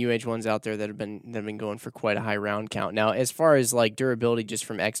there's been UH1s out there that have been going for quite a high round count. Now, as far as like durability, just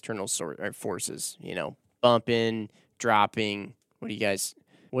from external forces, bumping, dropping.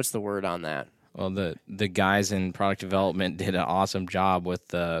 What's the word on that? Well, the guys in product development did an awesome job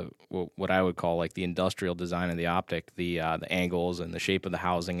with what I would call like the industrial design of the optic, the angles and the shape of the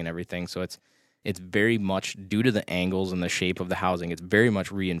housing and everything. So it's very much due to the angles and the shape of the housing. It's very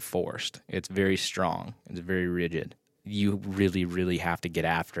much reinforced. It's very strong. It's very rigid. You really, really have to get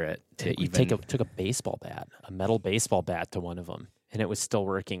after it to even took a baseball bat, a metal baseball bat to one of them, and it was still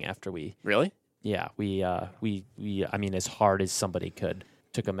working after we. Really? Yeah, we I mean, as hard as somebody could.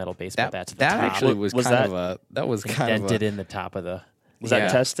 Took a metal baseball bat to the that top. Actually was kind of dented in the top of the. Was that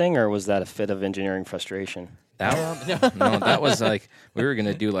testing or was that a fit of engineering frustration? No, that was like we were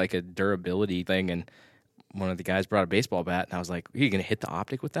gonna do like a durability thing, and one of the guys brought a baseball bat, and I was like, "Are you gonna hit the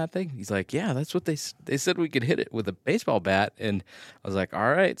optic with that thing?" He's like, "Yeah, that's what they said we could hit it with a baseball bat," and I was like,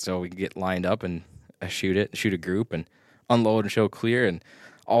 "All right," so we can get lined up and shoot a group and unload and show clear, and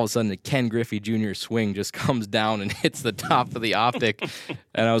all of a sudden the Ken Griffey Jr. swing just comes down and hits the top of the optic.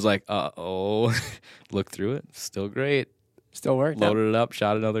 And I was like, uh-oh. Look through it. Still great. Still worked. Loaded it up,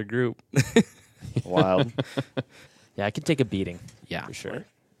 shot another group. Wild. Yeah, I could take a beating. Yeah. For sure.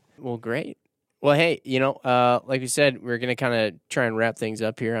 Well, great. Well, hey, like we said, we're going to kind of try and wrap things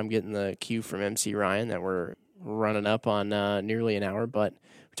up here. I'm getting the cue from MC Ryan that we're running up on nearly an hour, but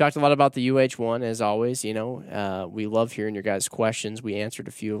we talked a lot about the UH1, as always. We love hearing your guys' questions. We answered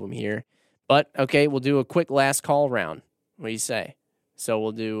a few of them here. But, okay, we'll do a quick last call round. What do you say? So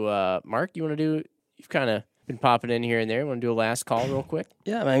we'll do, Mark, you want to do, you've kind of been popping in here and there. You want to do a last call real quick?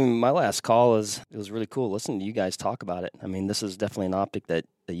 Yeah, I mean, my last call it was really cool listening to you guys talk about it. I mean, this is definitely an optic that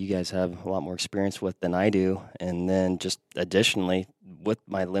you guys have a lot more experience with than I do. And then just additionally, with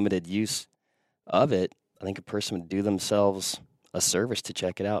my limited use of it, I think a person would do themselves a service to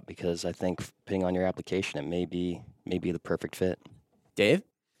check it out, because I think depending on your application, it may be the perfect fit. Dave?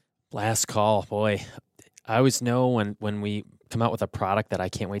 Last call, boy. I always know when we come out with a product that I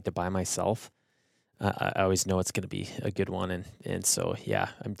can't wait to buy myself, I always know it's going to be a good one. And so, yeah,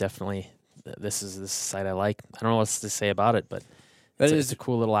 I'm definitely, this is the site I like. I don't know what else to say about it, but it's a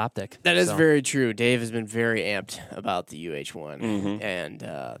cool little optic. That is very true. Dave has been very amped about the UH1, and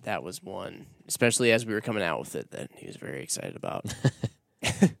that was one, especially as we were coming out with it, that he was very excited about.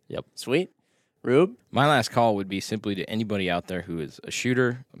 Yep. Sweet. Rube? My last call would be simply to anybody out there who is a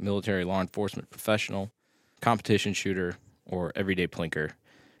shooter, a military law enforcement professional, competition shooter, or everyday plinker.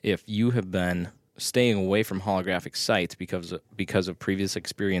 If you have been staying away from holographic sights because of previous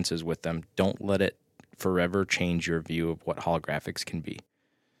experiences with them, don't let it forever change your view of what holographics can be.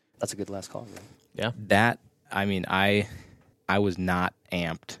 That's a good last call, man. Yeah. That, I mean, I was not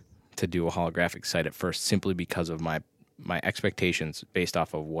amped to do a holographic sight at first simply because of my expectations based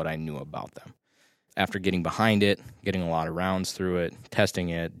off of what I knew about them. After getting behind it, getting a lot of rounds through it, testing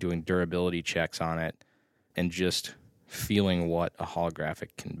it, doing durability checks on it, and just feeling what a holographic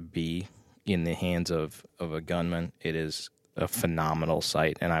can be in the hands of a gunman, it is a phenomenal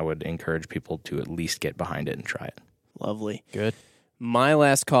sight, and I would encourage people to at least get behind it and try it. Lovely. Good. My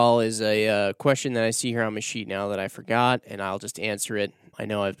last call is a question that I see here on my sheet now that I forgot, and I'll just answer it. I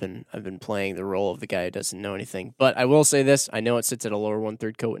know I've been playing the role of the guy who doesn't know anything, but I will say this. I know it sits at a lower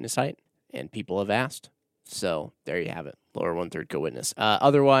 1/3 co-witness height, and people have asked. So there you have it, lower 1/3 co-witness.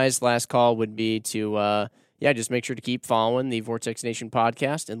 Otherwise, last call would be to, just make sure to keep following the Vortex Nation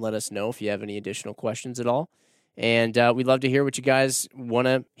podcast and let us know if you have any additional questions at all. And we'd love to hear what you guys want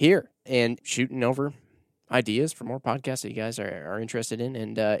to hear and shooting over ideas for more podcasts that you guys are interested in.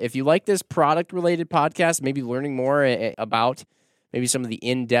 And if you like this product-related podcast, maybe learning more about maybe some of the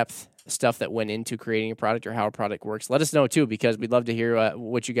in-depth stuff that went into creating a product or how a product works, let us know too, because we'd love to hear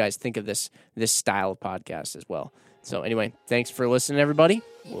what you guys think of this style of podcast as well. So anyway, thanks for listening, everybody.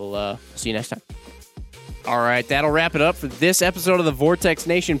 We'll see you next time. All right, that'll wrap it up for this episode of the Vortex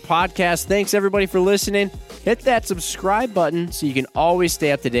Nation podcast. Thanks, everybody, for listening. Hit that subscribe button so you can always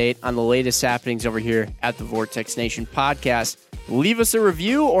stay up to date on the latest happenings over here at the Vortex Nation podcast. Leave us a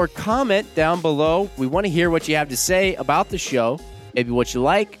review or comment down below. We want to hear what you have to say about the show, maybe what you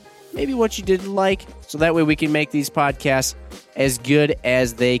like, maybe what you didn't like, so that way we can make these podcasts as good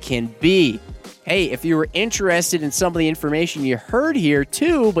as they can be. Hey, if you were interested in some of the information you heard here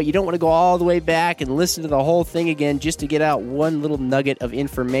too, but you don't want to go all the way back and listen to the whole thing again just to get out one little nugget of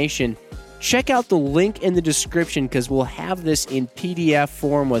information, check out the link in the description, because we'll have this in PDF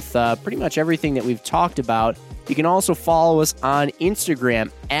form with pretty much everything that we've talked about. You can also follow us on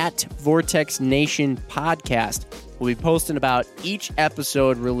Instagram at Vortex Nation Podcast. We'll be posting about each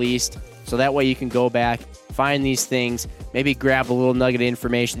episode released, so that way you can go back, find these things, maybe grab a little nugget of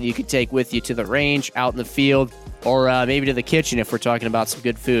information that you could take with you to the range, out in the field, or maybe to the kitchen if we're talking about some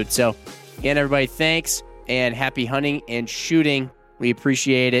good food. So, again, everybody, thanks, and happy hunting and shooting. We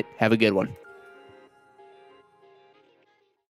appreciate it. Have a good one.